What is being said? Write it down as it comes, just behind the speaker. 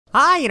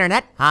Hi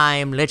Internet,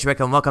 I'm LichWick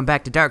and welcome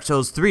back to Dark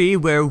Souls 3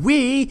 where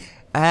we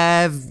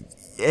have,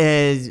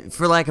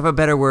 for lack of a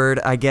better word,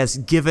 I guess,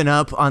 given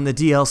up on the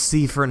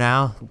DLC for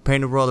now,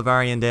 Painted World of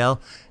Ariandale,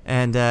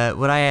 and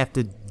what I have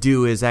to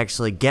do is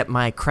actually get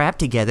my crap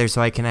together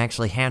so I can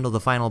actually handle the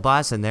final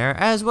boss in there,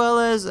 as well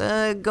as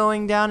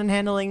going down and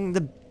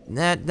handling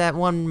that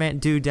one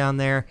dude down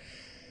there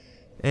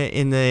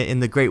in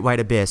the Great White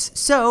Abyss.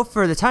 So,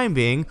 for the time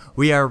being,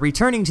 we are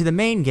returning to the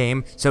main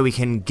game so we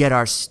can get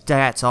our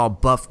stats all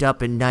buffed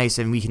up and nice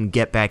and we can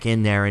get back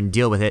in there and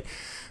deal with it.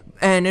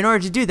 And in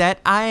order to do that,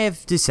 I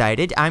have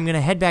decided I'm going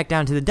to head back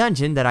down to the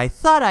dungeon that I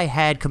thought I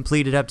had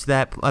completed up to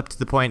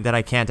the point that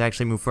I can't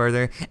actually move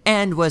further,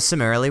 and was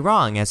summarily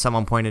wrong, as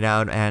someone pointed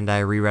out, and I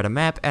reread a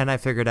map and I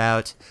figured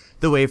out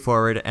the way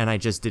forward and I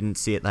just didn't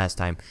see it last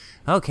time.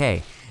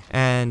 Okay,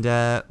 and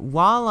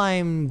while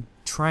I'm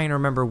trying to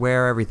remember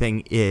where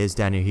everything is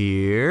down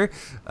here.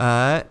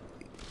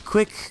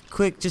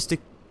 Quick, just a...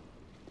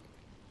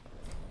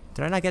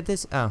 Did I not get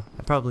this? Oh,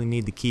 I probably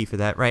need the key for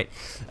that, right.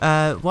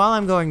 While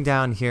I'm going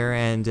down here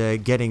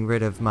and getting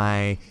rid of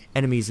my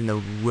enemies in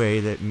the way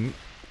that...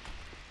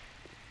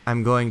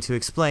 I'm going to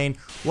explain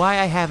why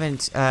I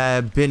haven't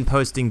been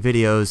posting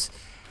videos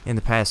in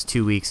the past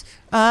 2 weeks.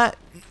 I've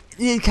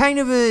kind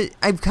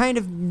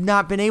of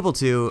not been able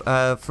to,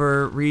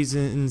 for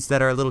reasons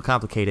that are a little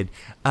complicated.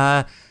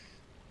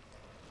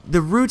 The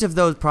root of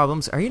those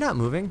problems... Are you not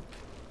moving?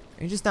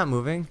 Are you just not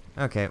moving?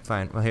 Okay,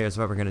 fine. Well, here's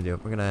what we're gonna do.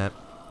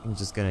 I'm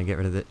just gonna get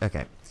rid of it.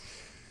 Okay.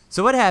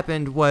 So what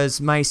happened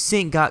was my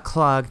sink got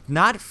clogged,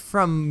 not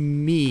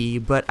from me,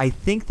 but I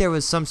think there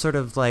was some sort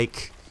of,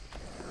 like,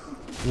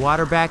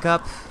 water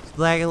backlog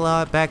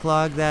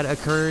that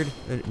occurred.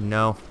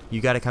 No. You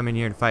gotta come in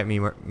here and fight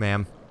me,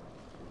 ma'am.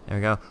 There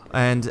we go.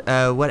 And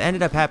what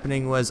ended up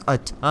happening was a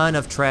ton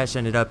of trash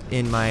ended up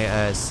in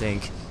my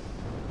sink.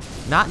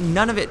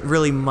 None of it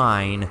really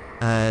mine.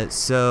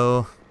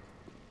 So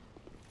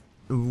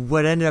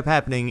what ended up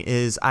happening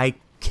is I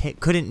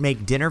couldn't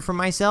make dinner for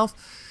myself.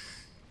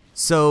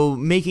 So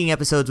making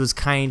episodes was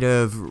kind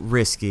of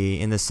risky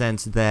in the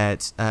sense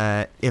that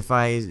if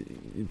I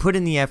put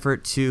in the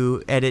effort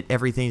to edit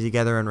everything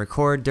together and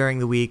record during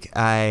the week,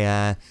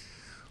 I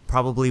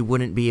probably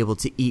wouldn't be able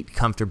to eat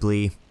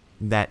comfortably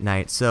that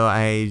night. So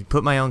I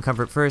put my own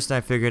comfort first, and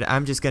I figured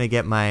I'm just going to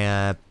get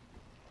my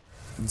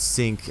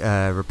sink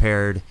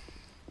repaired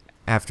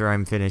after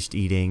I'm finished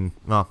eating.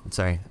 Well,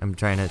 sorry, I'm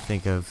trying to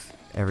think of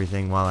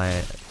everything while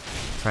I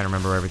try to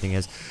remember where everything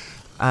is.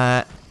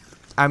 I'm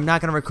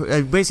not gonna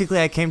record. Basically,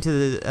 I came to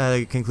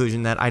the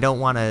conclusion that I don't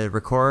want to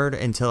record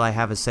until I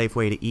have a safe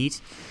way to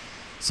eat.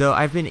 So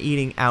I've been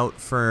eating out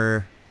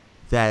for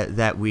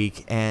that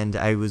week, and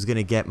I was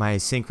gonna get my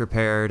sink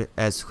repaired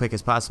as quick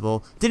as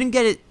possible. Didn't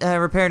get it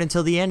repaired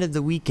until the end of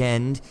the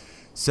weekend,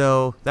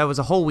 so that was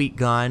a whole week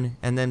gone.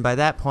 And then by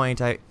that point,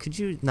 could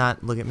you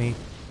not look at me?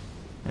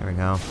 There we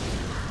go.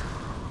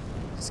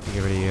 Just gonna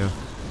get rid of you.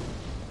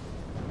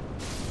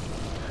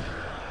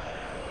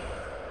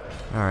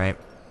 All right.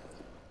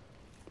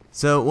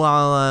 So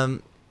while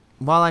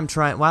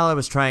I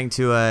was trying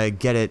to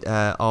get it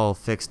all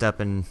fixed up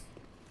and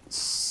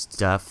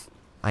stuff,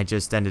 I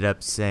just ended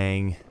up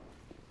saying...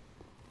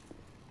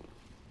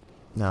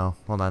 No,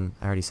 hold on.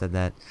 I already said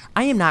that.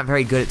 I am not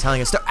very good at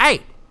telling a story. Hey!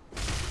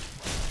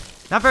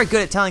 Not very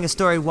good at telling a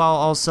story while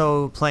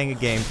also playing a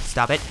game.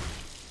 Stop it.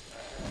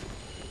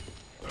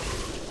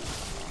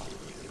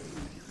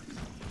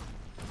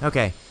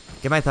 Okay,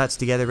 get my thoughts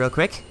together real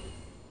quick.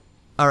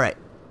 Alright.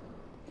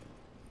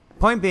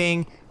 Point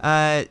being,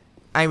 I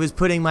was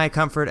putting my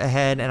comfort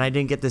ahead and I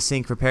didn't get the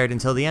sink repaired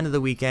until the end of the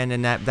weekend,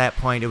 and at that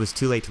point it was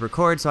too late to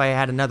record, so I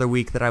had another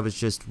week that I was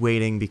just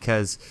waiting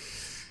because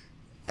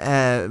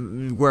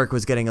work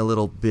was getting a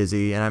little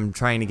busy, and I'm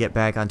trying to get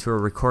back onto a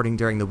recording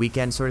during the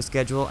weekend sort of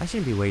schedule. I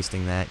shouldn't be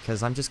wasting that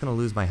because I'm just going to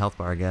lose my health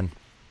bar again.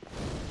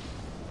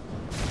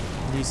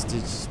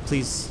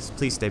 Please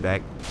stay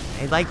back.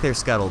 I like their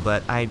scuttle,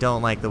 but I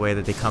don't like the way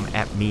that they come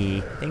at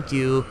me. Thank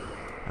you.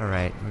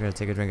 Alright, we're gonna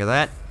take a drink of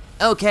that.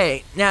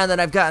 Okay, now that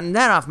I've gotten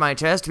that off my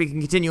chest, we can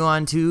continue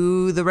on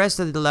to the rest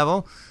of the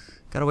level.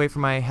 Gotta wait for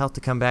my health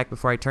to come back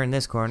before I turn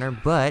this corner,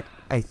 but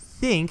I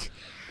think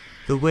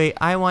the way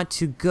I want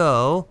to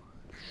go...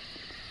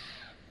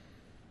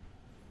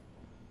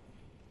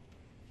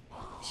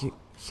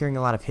 Hearing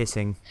a lot of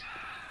hissing.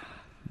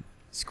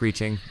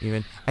 Screeching,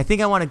 even. I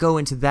think I want to go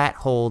into that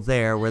hole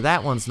there, where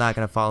that one's not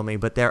going to follow me,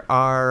 but there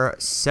are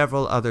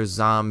several other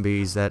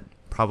zombies that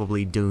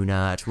probably do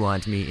not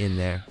want me in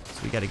there.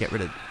 So we got to get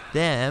rid of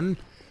them.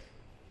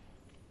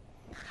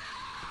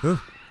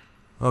 Ooh.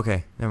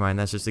 Okay, never mind,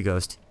 that's just a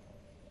ghost.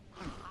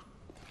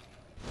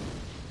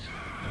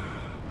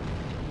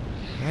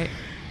 Alright,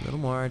 a little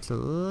more to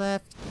the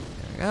left.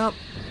 There we go.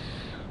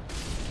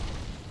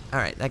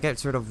 Alright, that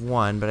gets rid of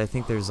one, but I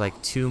think there's like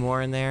 2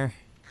 more in there.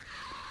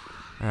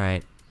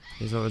 Alright,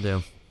 here's what we'll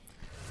do.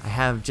 I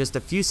have just a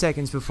few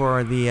seconds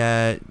before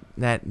the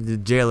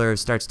jailer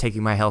starts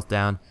taking my health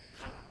down.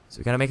 So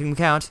we gotta make him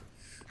count.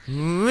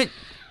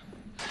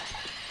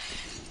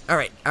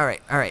 Alright,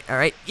 alright, alright,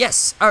 alright.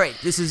 Yes! Alright,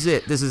 this is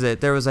it. This is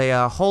it. There was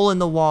a hole in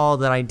the wall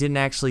that I didn't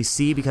actually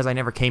see because I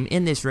never came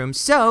in this room.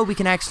 So we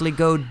can actually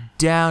go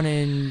down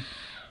and...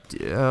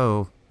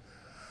 Oh.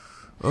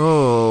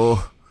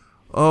 Oh.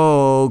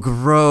 Oh,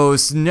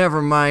 gross.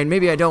 Never mind.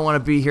 Maybe I don't want to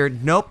be here.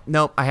 Nope,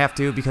 nope. I have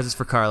to because it's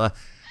for Carla.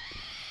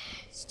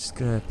 Just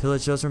gonna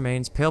pillage those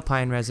remains, pale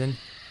pine resin,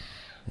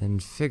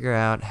 and figure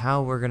out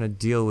how we're gonna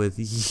deal with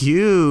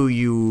you,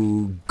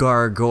 you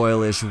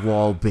gargoyle-ish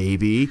wall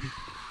baby.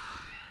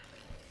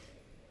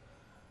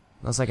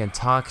 Unless I can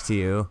talk to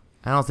you.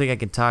 I don't think I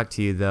can talk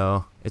to you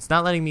though. It's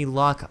not letting me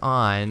lock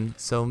on,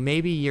 so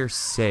maybe you're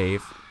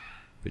safe.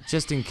 But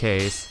just in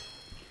case.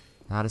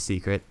 Not a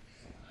secret.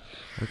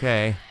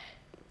 Okay.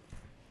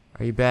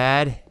 Are you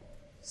bad?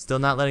 Still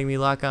not letting me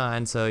lock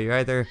on, so you're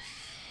either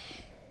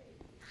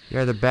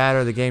bad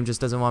or the game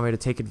just doesn't want me to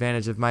take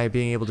advantage of my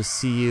being able to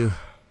see you.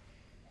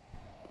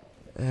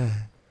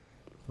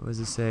 What does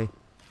it say?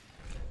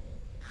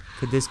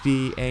 Could this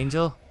be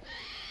Angel?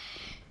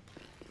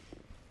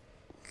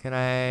 Can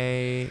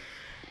I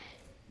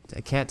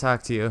can't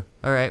talk to you.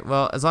 Alright,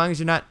 well, as long as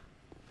you're not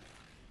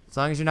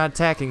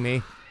attacking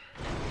me.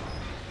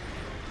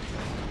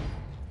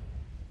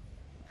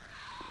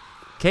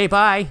 Okay,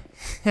 bye.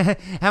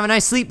 Have a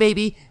nice sleep,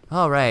 baby.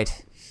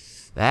 Alright.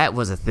 That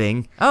was a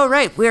thing.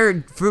 Alright,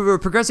 we're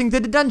progressing through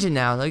the dungeon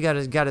now. We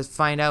gotta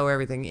find out where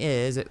everything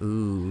is.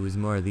 Ooh, there's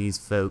more of these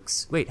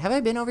folks. Wait, have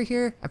I been over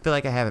here? I feel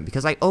like I haven't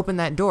because I opened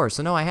that door,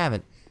 so no, I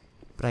haven't.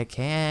 But I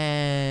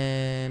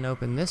can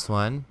open this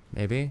one,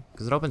 maybe,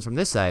 because it opens from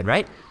this side,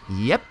 right?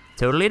 Yep,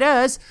 totally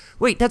does.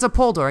 Wait, that's a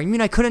pole door. You mean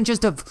I couldn't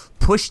just have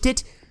pushed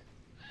it?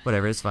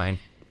 Whatever, it's fine.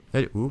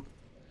 Ooh,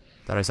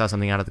 thought I saw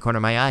something out of the corner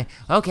of my eye.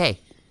 Okay,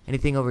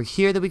 anything over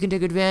here that we can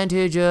take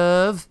advantage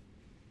of?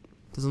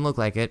 Doesn't look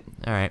like it.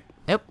 Alright.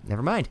 Nope,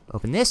 never mind.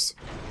 Open this.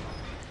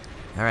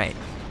 Alright.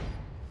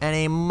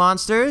 Any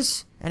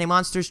monsters? Any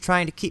monsters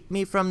trying to keep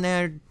me from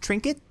their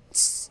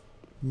trinkets?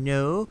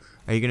 No.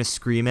 Are you gonna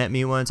scream at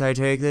me once I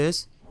take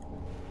this?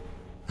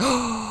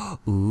 Ooh.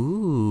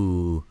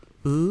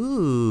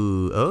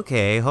 Ooh.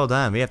 Okay, hold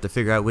on. We have to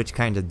figure out which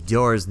kind of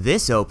doors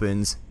this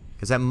opens.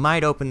 Because that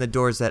might open the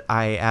doors that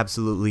I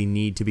absolutely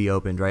need to be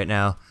opened right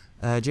now.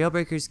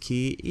 Jailbreaker's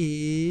key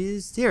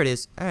is... Here it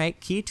is. Alright,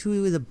 key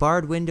to the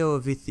barred window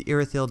of the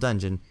Irithil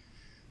dungeon.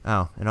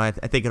 Oh, and I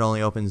think it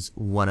only opens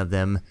one of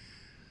them.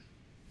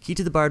 Key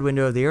to the barred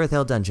window of the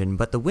Irithil dungeon,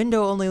 but the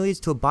window only leads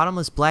to a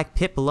bottomless black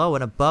pit below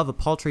and above a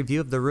paltry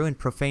view of the ruined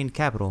profaned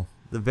capital.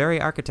 The very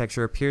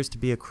architecture appears to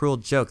be a cruel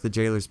joke the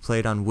jailers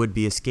played on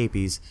would-be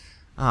escapees.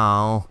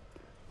 Oh.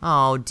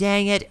 Oh,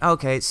 dang it.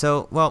 Okay,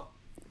 so, well,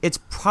 it's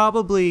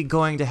probably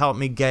going to help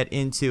me get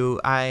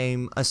into,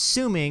 I'm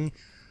assuming,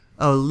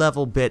 a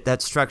level bit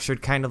that's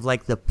structured kind of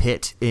like the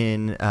pit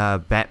in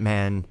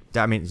Batman,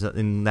 I mean,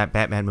 in that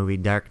Batman movie,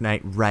 Dark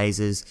Knight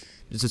Rises.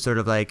 Just a sort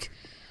of like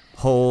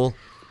hole.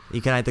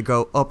 You can either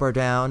go up or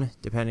down,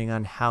 depending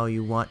on how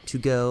you want to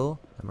go.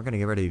 And we're going to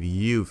get rid of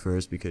you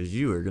first, because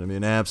you are going to be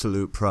an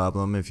absolute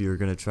problem if you're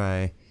going to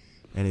try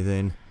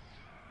anything.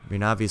 I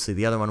mean, obviously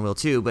the other one will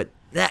too, but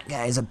that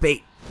guy is a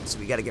bait, so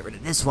we got to get rid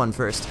of this one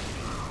first.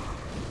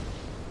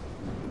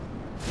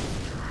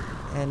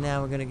 And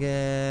now we're going to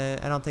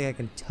get... I don't think I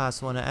can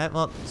toss one at...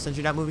 Well, since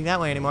you're not moving that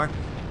way anymore.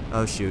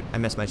 Oh, shoot. I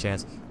missed my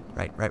chance.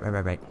 Right. Here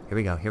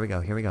we go.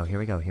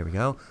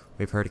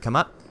 Wait for her to come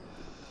up.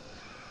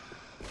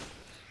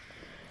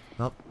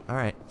 Oh,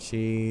 alright.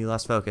 She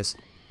lost focus.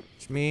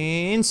 Which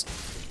means...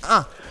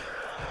 Ah!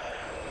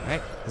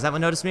 Alright. Has that one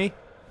noticed me?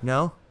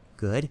 No?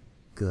 Good.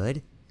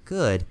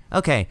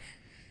 Okay.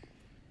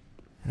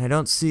 And I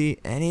don't see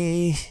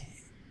any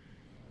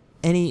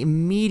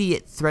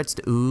immediate threats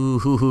to... Ooh,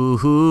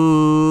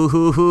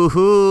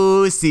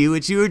 see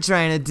what you were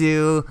trying to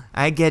do.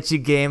 I get you,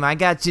 game. I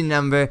got your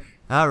number.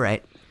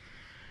 Alright.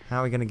 How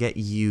are we gonna get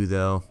you,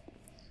 though?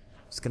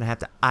 Just gonna have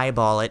to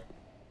eyeball it.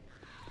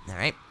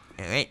 Alright.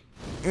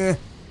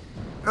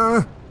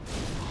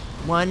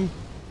 1,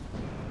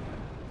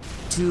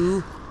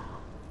 2,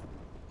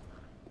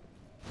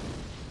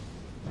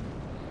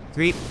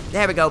 3.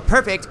 There we go.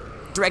 Perfect.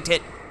 Direct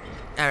hit.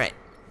 Alright.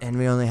 And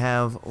we only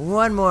have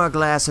 1 more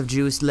glass of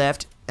juice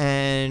left,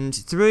 and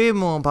 3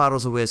 more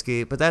bottles of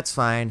whiskey, but that's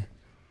fine.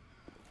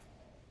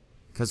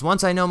 Because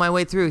once I know my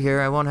way through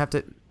here, I won't have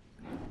to...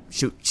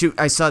 Shoot!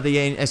 I saw the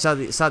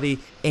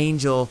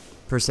angel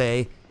per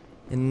se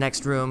in the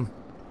next room.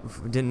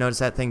 Didn't notice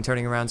that thing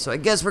turning around, so I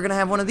guess we're gonna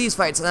have one of these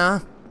fights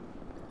now.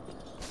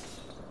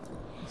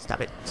 Stop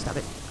it!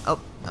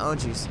 Oh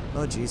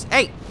jeez!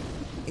 Hey!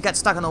 You got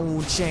stuck on the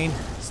wound chain.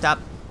 Stop!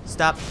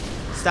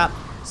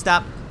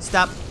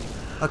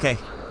 Okay,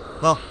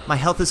 well, my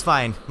health is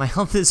fine.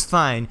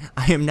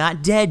 I am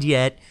not dead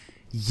yet.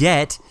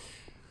 I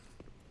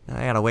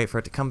gotta wait for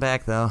it to come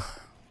back, though.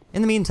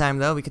 In the meantime,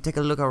 though, we can take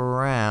a look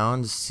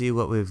around, see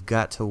what we've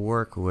got to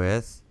work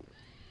with.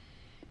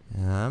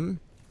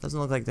 Doesn't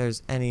look like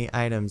there's any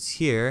items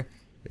here.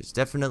 There's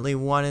definitely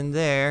one in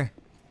there.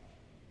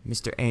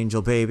 Mr.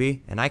 Angel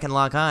Baby. And I can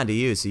lock on to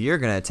you, so you're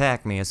gonna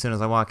attack me as soon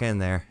as I walk in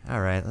there.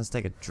 Alright, let's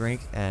take a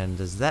drink. And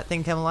does that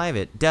thing come alive?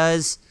 It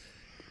does.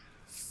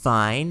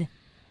 Fine.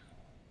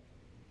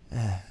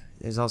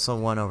 There's also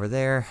one over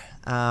there.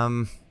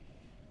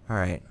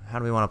 Alright, how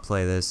do we want to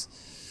play this?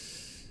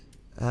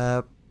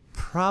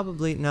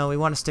 Probably, no, we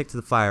want to stick to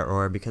the fire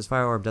orb because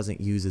fire orb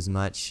doesn't use as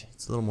much.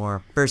 It's a little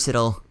more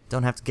versatile.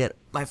 Don't have to get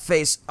my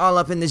face all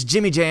up in this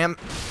jimmy jam.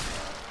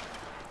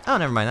 Oh,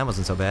 never mind, that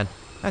wasn't so bad.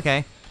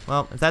 Okay,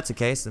 well, if that's the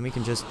case, then we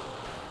can just...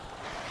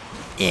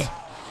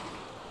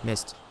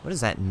 Missed. What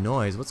is that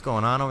noise? What's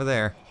going on over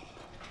there?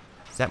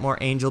 Is that more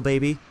Angel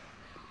Baby?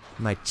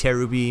 My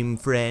cherubim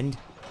friend?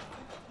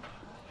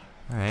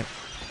 Alright.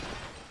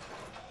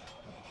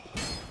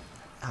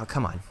 Oh,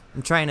 come on.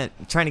 I'm trying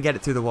to get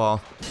it through the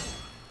wall.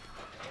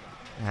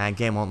 Ah,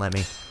 game won't let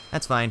me.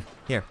 That's fine.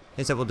 Here,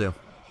 here's what we'll do.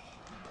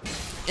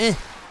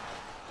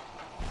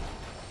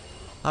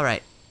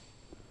 Alright.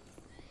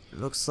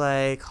 Looks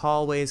like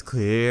hallway's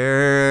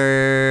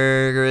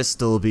clear.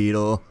 Crystal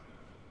beetle.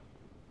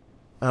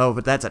 Oh,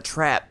 but that's a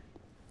trap.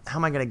 How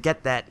am I gonna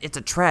get that? It's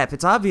a trap.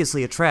 It's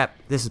obviously a trap.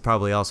 This is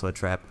probably also a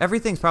trap.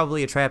 Everything's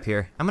probably a trap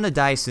here. I'm gonna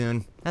die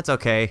soon. That's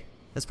okay.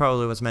 That's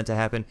probably what's meant to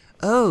happen.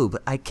 Oh,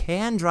 but I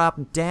can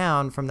drop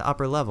down from the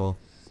upper level,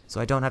 so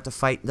I don't have to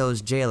fight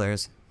those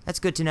jailers. That's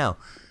good to know.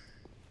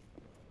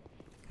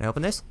 Can I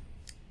open this?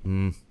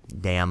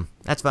 Damn.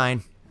 That's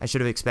fine. I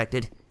should have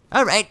expected.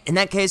 Alright, in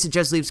that case, it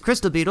just leaves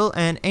Crystal Beetle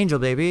and Angel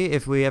Baby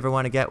if we ever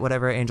want to get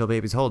whatever Angel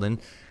Baby's holding.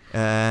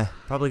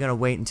 Probably gonna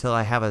wait until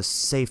I have a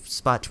safe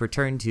spot to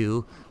return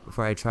to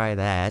before I try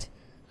that.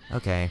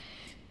 Okay.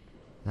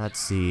 Let's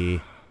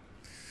see.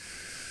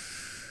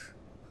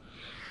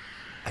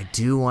 I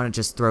do want to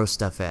just throw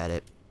stuff at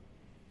it.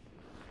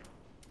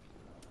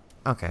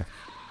 Okay.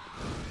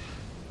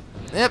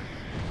 Yep.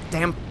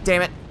 Damn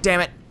it.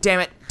 Damn it.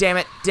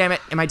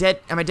 Am I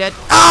dead?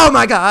 Oh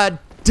my god!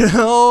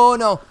 Oh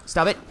no!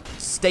 Stop it.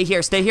 Stay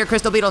here,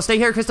 Crystal Beetle. Stay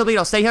here, Crystal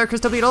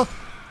Beetle.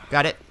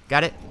 Got it.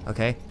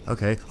 Okay.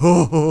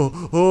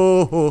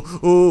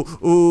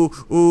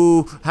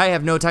 I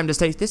have no time to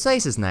stay. This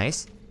ice is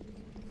nice.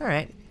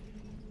 Alright.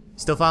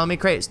 Still following me,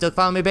 Crate? Still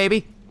following me,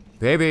 baby?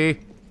 Baby?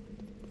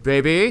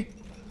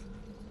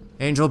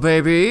 Angel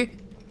Baby?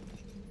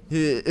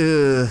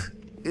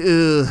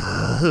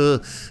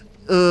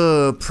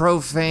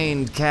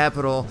 Profaned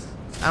capital.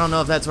 I don't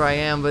know if that's where I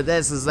am, but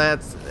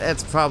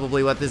that's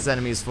probably what this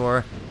enemy's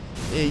for.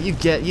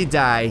 You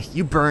die.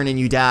 You burn and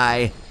you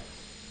die.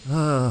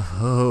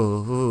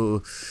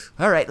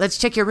 Alright, let's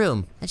check your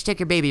room. Let's check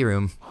your baby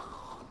room.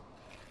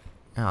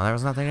 Oh, there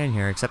was nothing in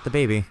here except the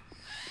baby.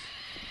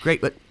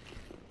 Great, but...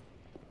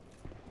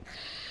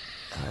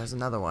 Oh, there's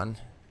another one.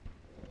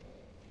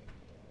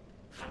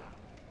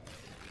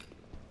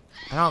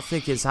 I don't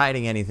think he's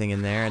hiding anything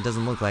in there. It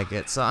doesn't look like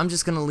it. So I'm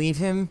just going to leave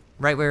him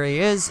right where he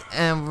is,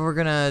 and we're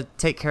going to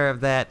take care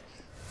of that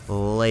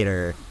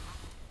later.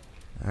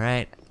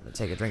 Alright,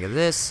 take a drink of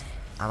this.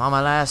 I'm on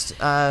my last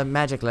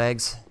magic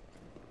legs,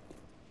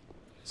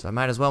 so I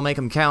might as well make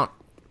them count.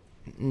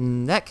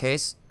 In that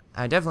case,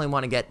 I definitely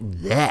want to get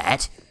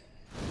that.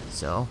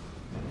 So,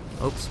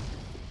 oops.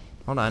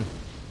 Hold on.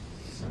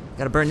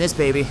 Gotta burn this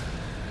baby.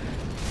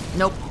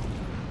 Nope.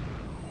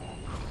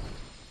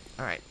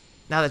 Alright.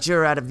 Now that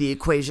you're out of the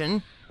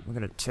equation, we're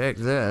gonna take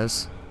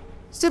this.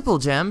 Simple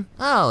gem.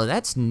 Oh,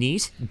 that's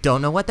neat.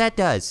 Don't know what that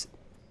does.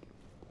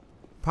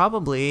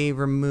 Probably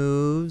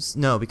removes...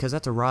 No, because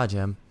that's a raw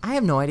gem. I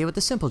have no idea what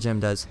the simple gem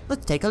does.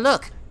 Let's take a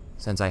look,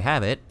 since I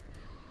have it.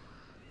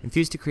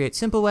 Infused to create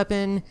simple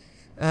weapon.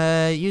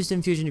 Used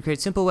infusion to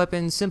create simple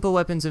weapons. Simple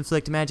weapons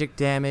inflict magic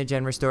damage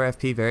and restore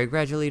FP very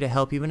gradually to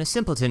help even a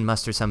simpleton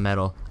muster some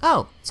metal.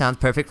 Oh, sounds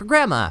perfect for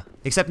Grandma.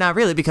 Except not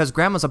really, because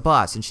Grandma's a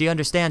boss and she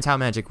understands how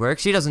magic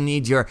works. She doesn't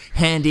need your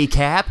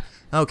handicap.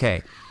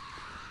 Okay.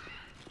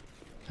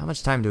 How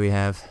much time do we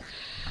have?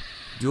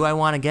 Do I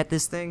want to get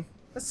this thing?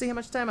 Let's see how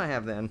much time I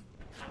have then.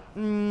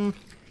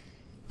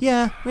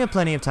 Yeah, we have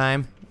plenty of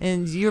time.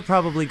 And you're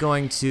probably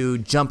going to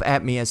jump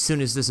at me as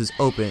soon as this is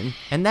open,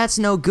 and that's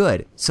no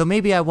good, so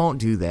maybe I won't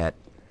do that.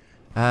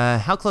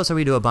 How close are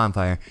we to a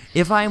bonfire?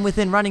 If I'm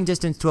within running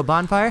distance to a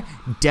bonfire,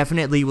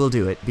 definitely will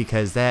do it,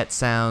 because that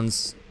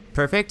sounds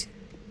perfect.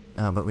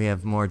 Oh, but we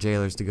have more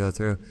jailers to go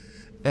through.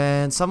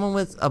 And someone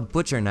with a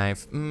butcher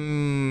knife.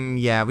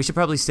 Yeah, we should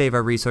probably save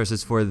our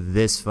resources for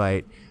this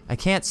fight. I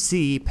can't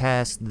see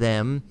past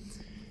them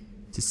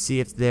to see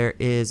if there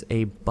is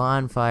a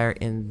bonfire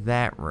in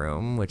that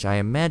room, which I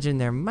imagine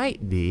there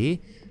might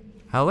be.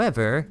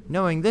 However,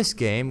 knowing this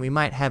game, we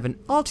might have an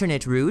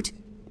alternate route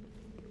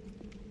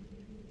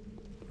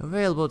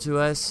available to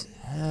us.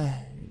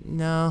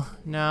 No,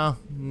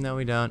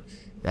 we don't.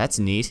 That's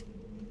neat.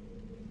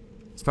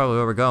 That's probably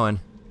where we're going.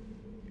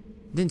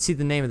 Didn't see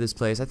the name of this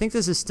place. I think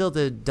this is still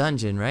the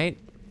dungeon, right?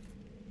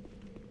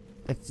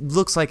 It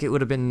looks like it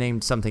would have been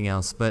named something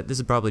else, but this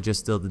is probably just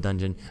still the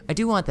dungeon. I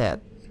do want that.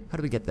 How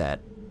do we get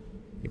that?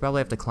 You probably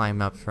have to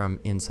climb up from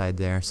inside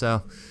there,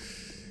 so...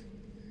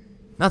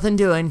 Nothing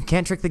doing.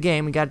 Can't trick the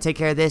game. We gotta take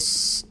care of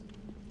this...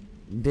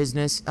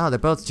 business. Oh, they're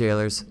both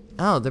jailers.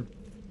 Oh,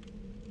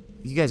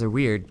 you guys are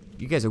weird.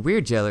 You guys are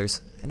weird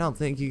jailers. I don't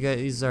think you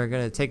guys are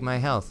gonna take my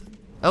health.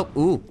 Oh,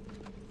 ooh.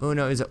 Oh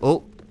no,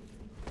 oh.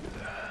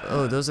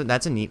 Oh,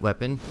 that's a neat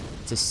weapon.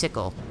 It's a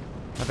sickle.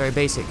 Not very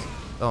basic.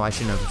 Oh, I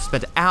shouldn't have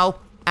spent it. Ow!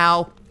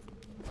 Ow!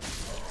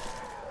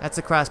 That's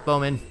a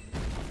crossbowman.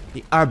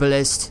 The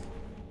arbalist.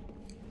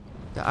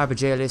 The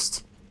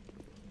arbajalist.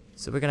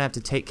 So we're gonna have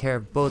to take care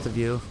of both of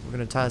you. We're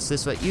gonna toss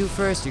this at you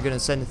first. You're gonna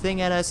send the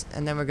thing at us,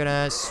 and then we're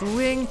gonna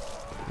swing.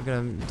 We're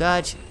gonna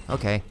dodge.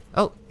 Okay.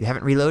 Oh, you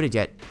haven't reloaded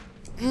yet.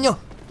 No!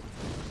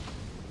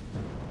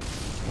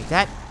 Take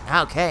that.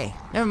 Okay.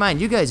 Never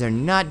mind, you guys are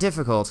not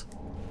difficult.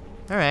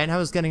 Alright, I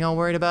was getting all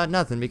worried about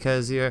nothing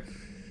because your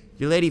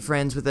lady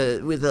friends with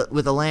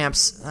the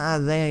lamps,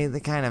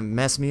 they kind of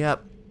mess me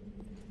up.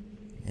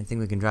 Anything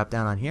we can drop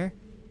down on here?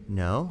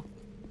 No.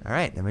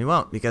 Alright, then we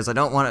won't, because I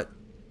don't want to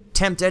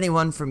tempt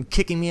anyone from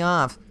kicking me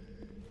off.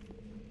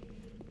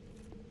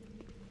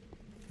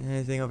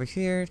 Anything over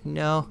here?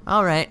 No.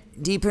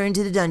 Alright, deeper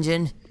into the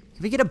dungeon.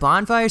 Can we get a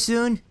bonfire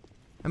soon?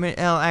 I mean,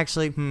 oh,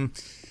 actually,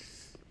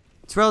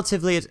 it's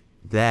relatively...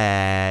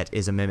 That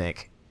is a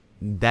mimic.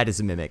 That is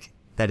a mimic.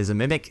 That is a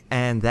mimic,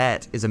 and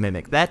that is a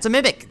mimic. That's a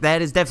mimic!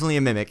 That is definitely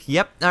a mimic.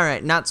 Yep,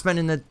 alright, not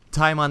spending the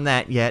time on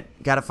that yet.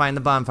 Gotta find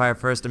the bonfire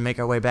first and make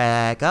our way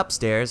back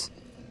upstairs.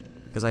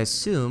 Because I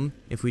assume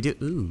if we do...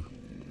 Ooh.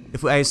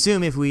 If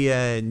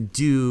we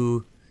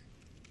do...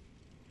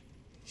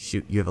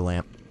 Shoot, you have a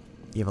lamp.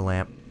 You have a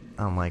lamp.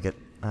 I don't like it.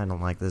 I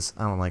don't like this.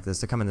 I don't like this.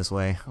 They're coming this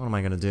way. What am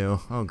I gonna do?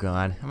 Oh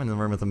god. I'm in the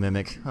room with a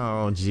mimic.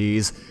 Oh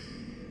jeez.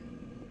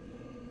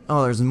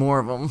 Oh, there's more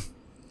of them.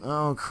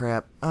 Oh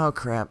crap. Oh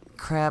crap.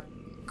 Crap.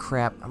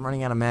 Crap. I'm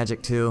running out of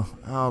magic too.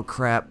 Oh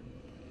crap.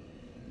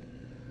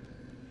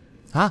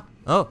 Huh?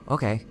 Oh,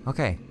 okay.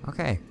 Okay.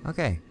 Okay.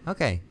 Okay.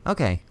 Okay.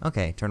 Okay.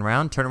 Okay. Turn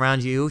around. Turn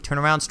around, you. Turn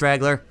around,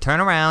 straggler.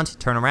 Turn around.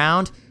 Turn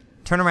around.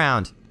 Turn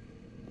around.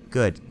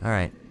 Good.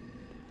 Alright.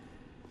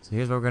 So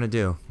here's what we're gonna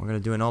do. We're gonna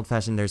do an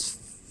old-fashioned... There's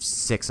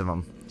 6 of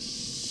them.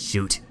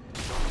 Shoot.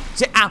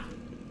 Ow!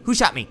 Who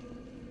shot me?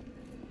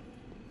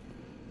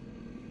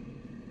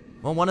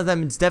 Well, one of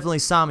them definitely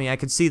saw me. I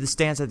could see the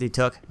stance that they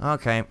took.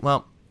 Okay,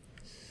 well.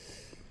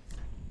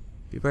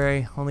 Be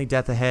wary, only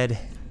death ahead.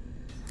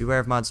 Beware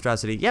of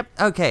monstrosity. Yep,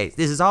 okay.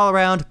 This is all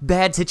around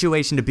bad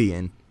situation to be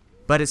in.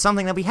 But it's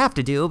something that we have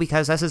to do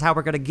because this is how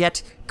we're gonna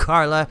get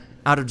Carla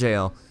out of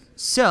jail.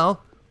 So,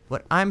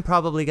 what I'm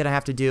probably gonna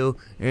have to do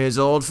is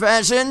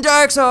old-fashioned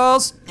Dark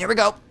Souls. Here we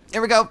go.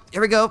 Here we go.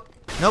 Here we go.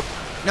 Nope.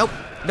 Nope.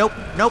 Nope.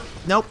 Nope.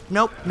 Nope.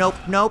 Nope. Nope.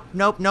 Nope.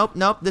 Nope. Nope.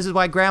 Nope. This is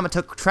why Grandma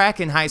took track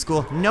in high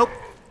school. Nope.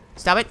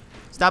 Stop it.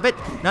 Stop it.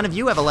 None of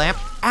you have a lamp.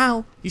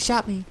 Ow. You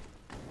shot me.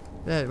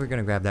 We're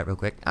gonna grab that real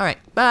quick. Alright.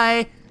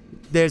 Bye.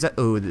 There's a...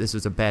 Oh, this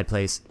was a bad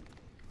place.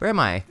 Where am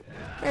I?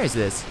 Where is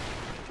this?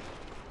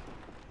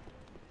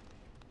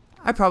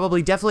 I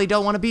probably definitely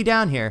don't want to be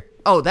down here.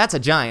 Oh, that's a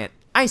giant.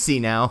 I see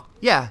now.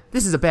 Yeah,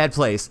 this is a bad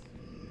place.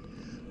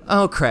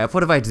 Oh crap,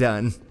 what have I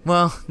done?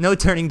 Well, no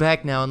turning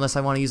back now unless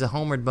I want to use a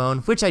homeward bone,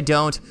 which I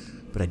don't,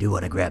 but I do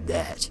want to grab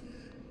that.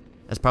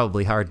 That's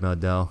probably hard mode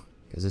though,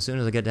 because as soon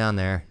as I get down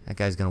there, that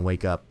guy's gonna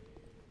wake up.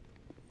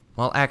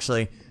 Well,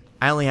 actually,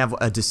 I only have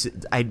a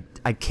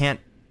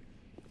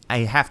I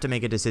have to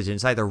make a decision.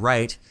 It's either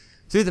right,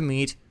 through the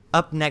meat,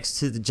 up next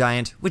to the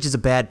giant, which is a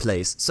bad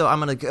place. So I'm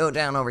gonna go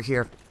down over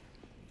here.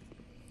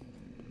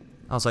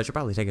 Also, I should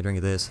probably take a drink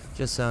of this,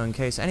 just so in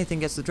case anything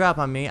gets the drop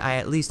on me, I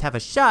at least have a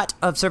shot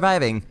of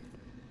surviving.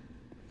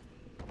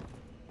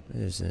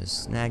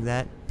 Just snag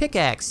that.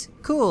 Pickaxe!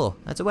 Cool!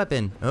 That's a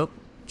weapon. Oh,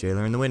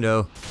 jailer in the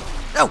window.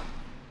 No!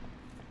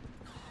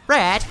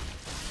 Rat!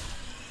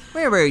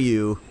 Where were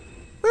you?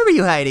 Where were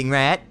you hiding,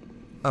 rat?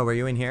 Oh, were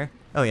you in here?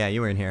 Oh yeah,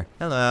 you were in here.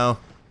 Hello.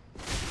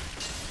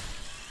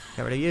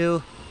 Get rid of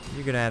you.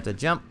 You're gonna have to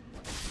jump.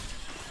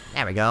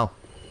 There we go.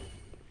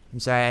 I'm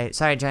sorry,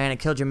 giant, I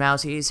killed your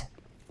mousies.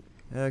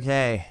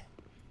 Okay.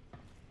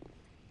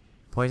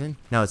 Poison?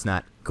 No, it's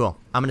not. Cool.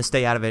 I'm gonna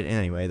stay out of it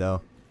anyway,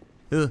 though.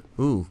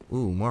 Ooh,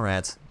 more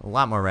rats. A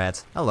lot more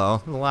rats. Hello,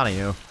 there's a lot of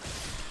you.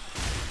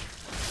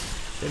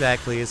 Stay back,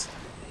 please.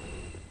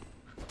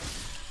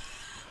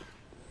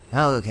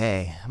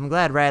 Okay, I'm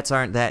glad rats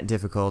aren't that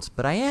difficult,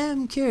 but I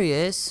am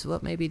curious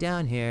what may be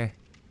down here.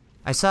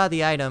 I saw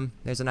the item.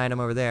 There's an item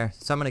over there,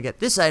 so I'm gonna get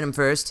this item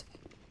first.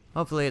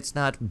 Hopefully it's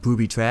not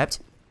booby-trapped.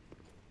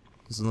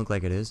 Doesn't look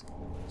like it is.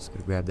 Just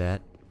gonna grab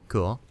that.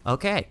 Cool.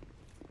 Okay.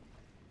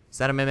 Is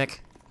that a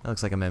mimic? That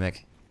looks like a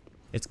mimic.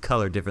 It's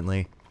colored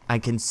differently. I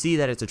can see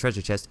that it's a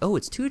treasure chest. Oh,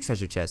 it's 2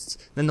 treasure chests.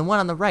 Then the one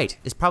on the right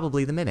is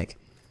probably the mimic.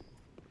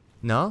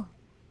 No?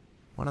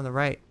 One on the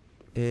right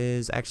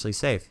is actually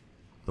safe.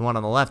 The one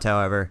on the left,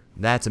 however,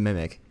 that's a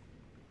mimic.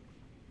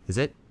 Is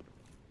it?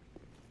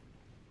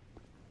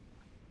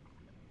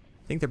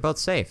 I think they're both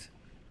safe.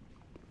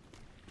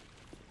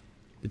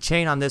 The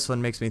chain on this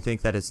one makes me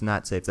think that it's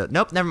not safe though.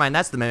 Nope, never mind,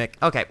 that's the mimic.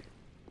 Okay.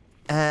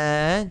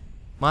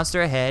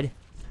 Monster ahead.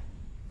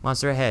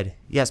 Monster ahead.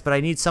 Yes, but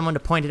I need someone to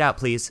point it out,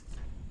 please.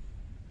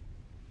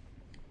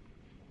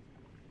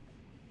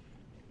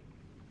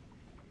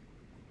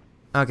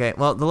 Okay,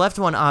 well, the left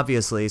one,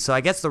 obviously, so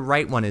I guess the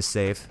right one is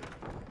safe.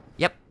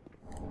 Yep.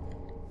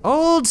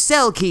 Old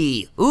cell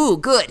key! Ooh,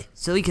 good!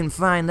 So we can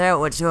find out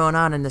what's going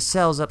on in the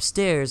cells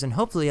upstairs, and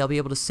hopefully I'll be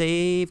able to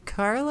save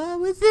Carla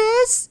with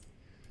this?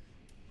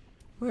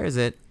 Where is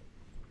it?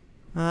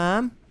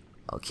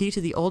 Key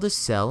to the oldest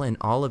cell in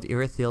all of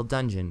Irithyll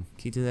Dungeon.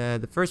 Key to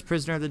the first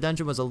prisoner of the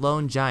dungeon was a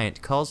lone giant.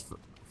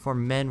 For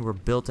men were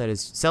built at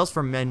his cells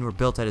for men were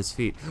built at his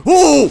feet.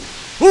 Ooh!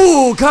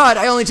 Ooh, God!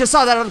 I only just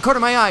saw that out of the corner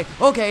of my eye.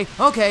 Okay,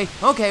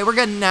 we're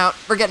getting out.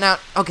 We're getting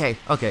out. Okay,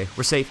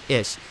 we're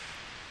safe-ish.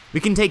 We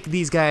can take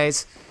these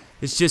guys.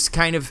 It's just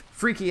kind of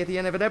freaky at the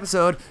end of an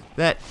episode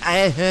that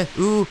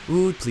ooh,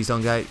 please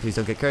don't get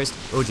cursed.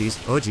 Oh jeez,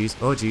 oh jeez,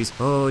 oh jeez,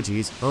 oh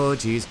jeez, oh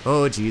jeez,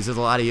 oh jeez. There's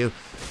a lot of you,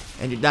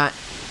 and you're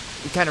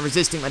kind of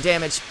resisting my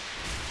damage.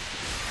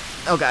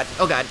 Oh God,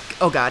 oh God,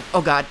 oh God,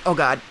 oh God, oh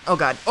God, oh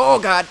God, oh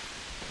God.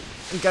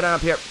 Get on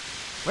up here.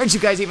 Where'd you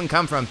guys even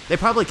come from? They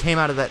probably came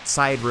out of that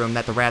side room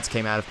that the rats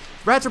came out of.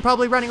 Rats are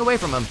probably running away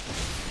from them.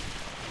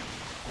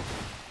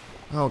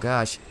 Oh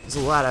gosh, there's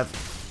a lot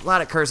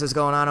of curses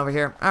going on over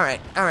here. All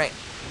right.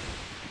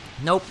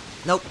 Nope.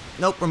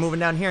 We're moving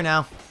down here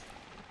now.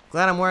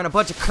 Glad I'm wearing a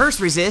bunch of curse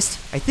resist.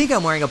 I think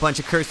I'm wearing a bunch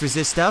of curse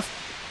resist stuff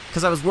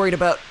because I was worried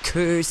about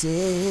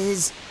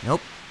curses. Nope.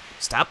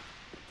 Stop.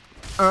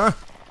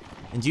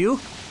 And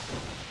you?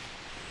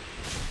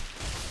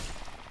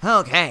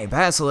 Okay,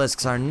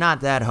 basilisks are not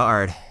that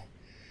hard.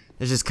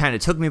 It just kind of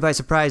took me by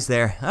surprise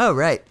there. Oh,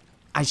 right.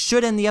 I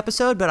should end the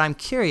episode, but I'm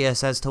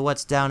curious as to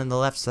what's down in the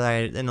left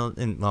side,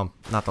 well,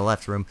 not the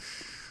left room.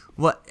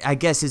 What I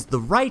guess is the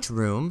right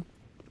room.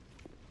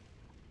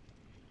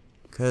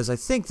 Because I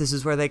think this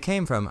is where they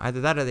came from. Either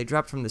that or they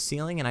dropped from the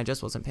ceiling and I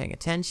just wasn't paying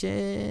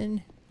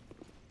attention.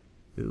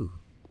 Ooh,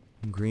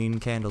 green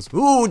candles.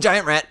 Ooh,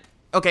 giant rat.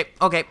 Okay.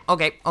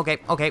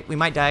 We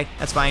might die.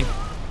 That's fine.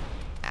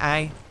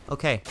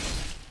 Okay.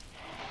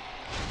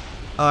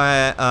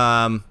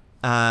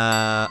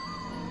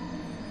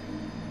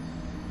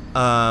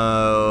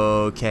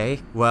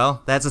 Okay,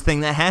 well, that's a thing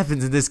that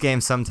happens in this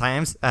game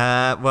sometimes.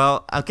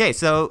 Well, okay,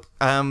 so,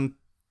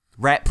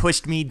 rat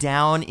pushed me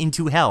down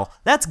into hell.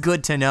 That's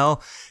good to know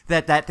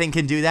that that thing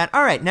can do that.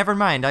 Alright, never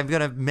mind. I'm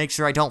gonna make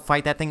sure I don't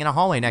fight that thing in a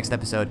hallway next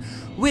episode,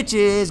 which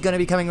is gonna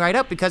be coming right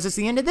up because it's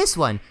the end of this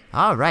one.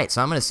 Alright,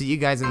 so I'm gonna see you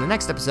guys in the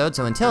next episode,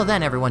 so until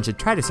then, everyone should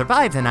try to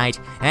survive the night,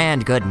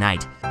 and good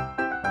night.